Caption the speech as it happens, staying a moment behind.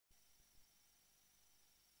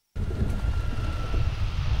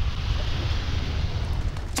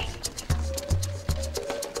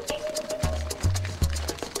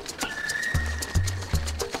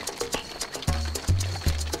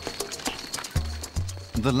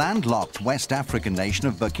The landlocked West African nation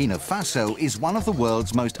of Burkina Faso is one of the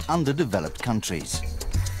world's most underdeveloped countries.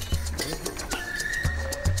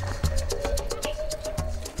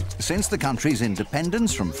 Since the country's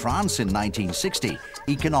independence from France in 1960,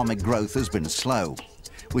 economic growth has been slow.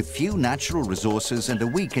 With few natural resources and a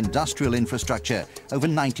weak industrial infrastructure, over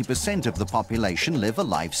 90% of the population live a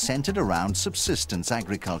life centered around subsistence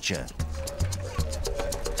agriculture.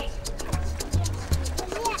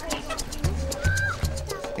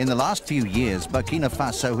 In the last few years, Burkina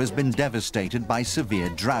Faso has been devastated by severe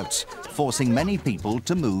droughts, forcing many people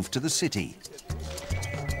to move to the city.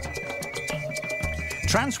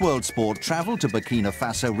 Transworld Sport travelled to Burkina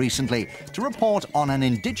Faso recently to report on an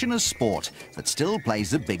indigenous sport that still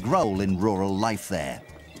plays a big role in rural life there.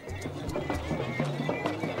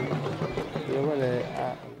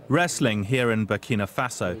 Wrestling here in Burkina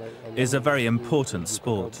Faso is a very important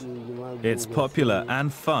sport. It's popular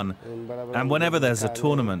and fun, and whenever there's a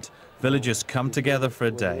tournament, villagers come together for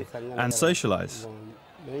a day and socialize.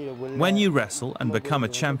 When you wrestle and become a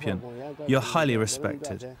champion, you're highly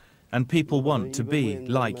respected, and people want to be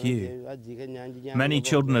like you. Many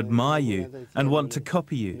children admire you and want to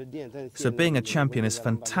copy you. So being a champion is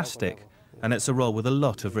fantastic, and it's a role with a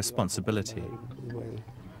lot of responsibility.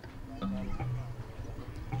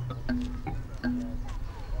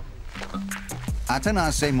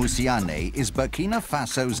 Athanase Moussiane is Burkina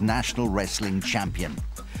Faso's national wrestling champion.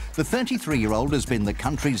 The 33-year-old has been the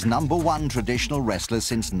country's #1 traditional wrestler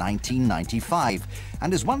since 1995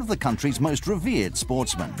 and is one of the country's most revered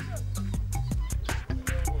sportsmen.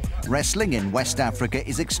 Wrestling in West Africa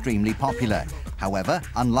is extremely popular. However,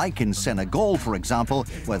 unlike in Senegal, for example,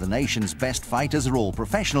 where the nation's best fighters are all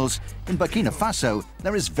professionals, in Burkina Faso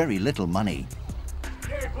there is very little money.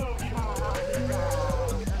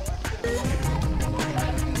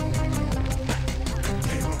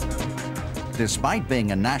 Despite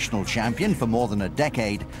being a national champion for more than a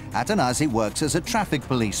decade, Athanase works as a traffic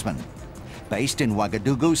policeman. Based in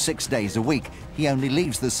Ouagadougou 6 days a week, he only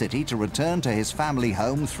leaves the city to return to his family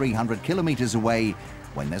home 300 kilometers away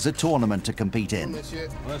when there's a tournament to compete in.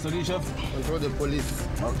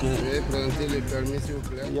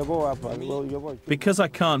 Because I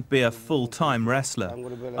can't be a full-time wrestler,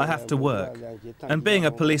 I have to work, and being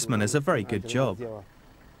a policeman is a very good job.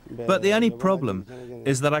 But the only problem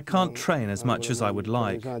is that I can't train as much as I would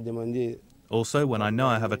like. Also, when I know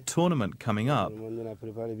I have a tournament coming up,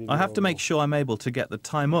 I have to make sure I'm able to get the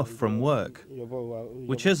time off from work,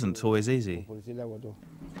 which isn't always easy.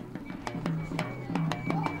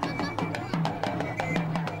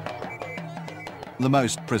 The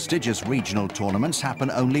most prestigious regional tournaments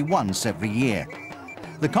happen only once every year.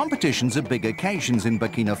 The competitions are big occasions in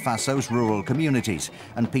Burkina Faso's rural communities,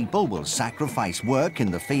 and people will sacrifice work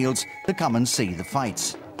in the fields to come and see the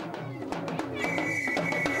fights.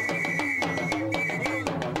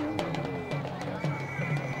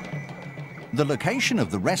 The location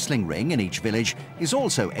of the wrestling ring in each village is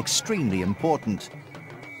also extremely important.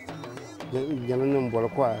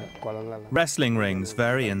 Wrestling rings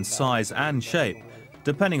vary in size and shape,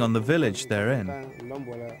 depending on the village they're in.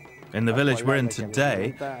 In the village we're in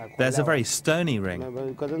today, there's a very stony ring.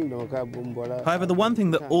 However, the one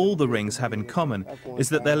thing that all the rings have in common is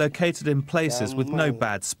that they're located in places with no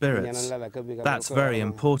bad spirits. That's very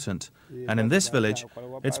important. And in this village,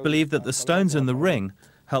 it's believed that the stones in the ring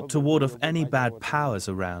help to ward off any bad powers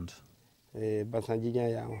around.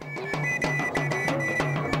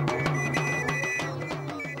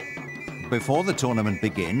 Before the tournament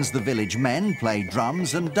begins, the village men play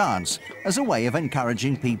drums and dance as a way of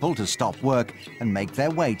encouraging people to stop work and make their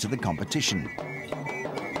way to the competition.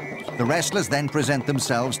 The wrestlers then present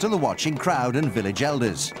themselves to the watching crowd and village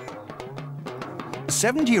elders.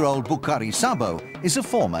 70-year-old Bukari Sabo is a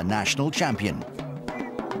former national champion.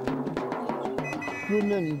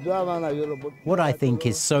 What I think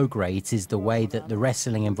is so great is the way that the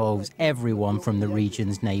wrestling involves everyone from the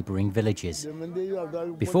region's neighbouring villages.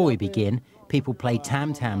 Before we begin, people play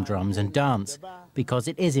tam-tam drums and dance, because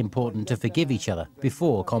it is important to forgive each other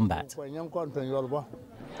before combat.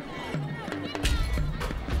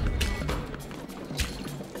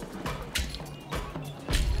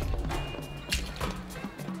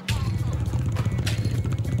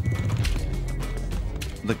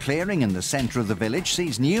 The clearing in the centre of the village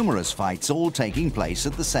sees numerous fights all taking place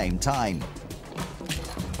at the same time.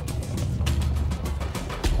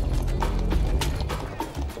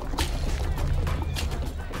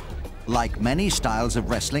 Like many styles of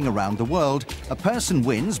wrestling around the world, a person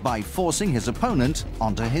wins by forcing his opponent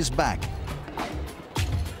onto his back.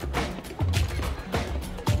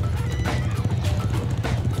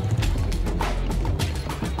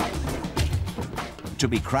 To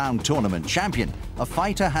be crowned tournament champion, a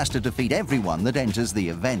fighter has to defeat everyone that enters the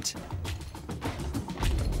event.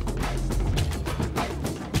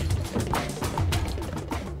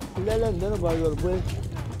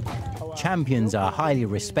 Champions are highly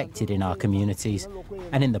respected in our communities,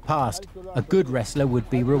 and in the past, a good wrestler would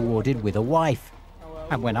be rewarded with a wife.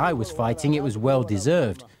 And when I was fighting, it was well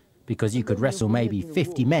deserved, because you could wrestle maybe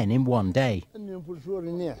 50 men in one day.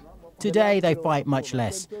 Today, they fight much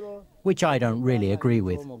less, which I don't really agree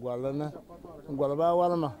with.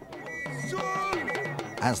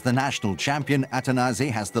 As the national champion, Athanase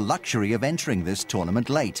has the luxury of entering this tournament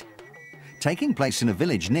late. Taking place in a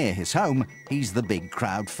village near his home, he's the big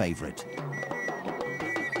crowd favourite.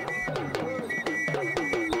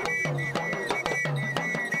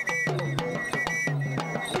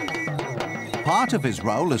 Part of his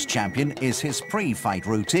role as champion is his pre-fight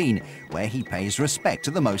routine, where he pays respect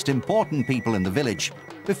to the most important people in the village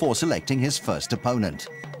before selecting his first opponent.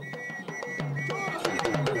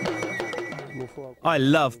 I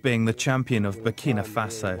love being the champion of Burkina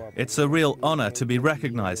Faso. It's a real honor to be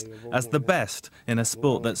recognized as the best in a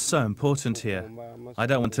sport that's so important here. I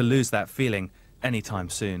don't want to lose that feeling anytime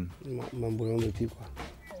soon.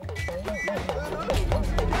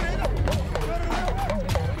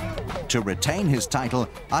 To retain his title,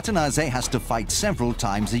 Athanase has to fight several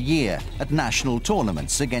times a year at national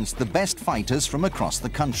tournaments against the best fighters from across the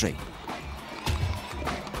country.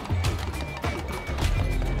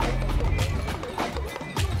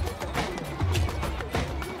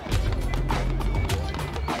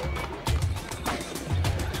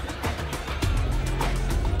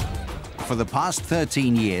 For the past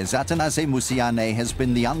 13 years, Athanase Musiane has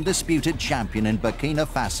been the undisputed champion in Burkina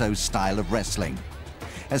Faso's style of wrestling.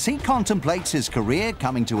 As he contemplates his career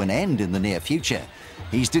coming to an end in the near future,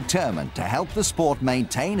 he's determined to help the sport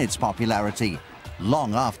maintain its popularity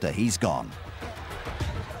long after he's gone.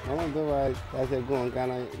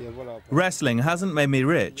 Wrestling hasn't made me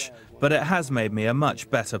rich, but it has made me a much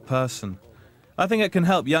better person. I think it can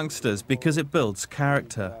help youngsters because it builds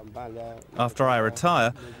character. After I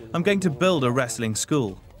retire, I'm going to build a wrestling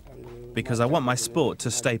school because I want my sport to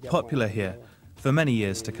stay popular here for many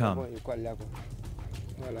years to come.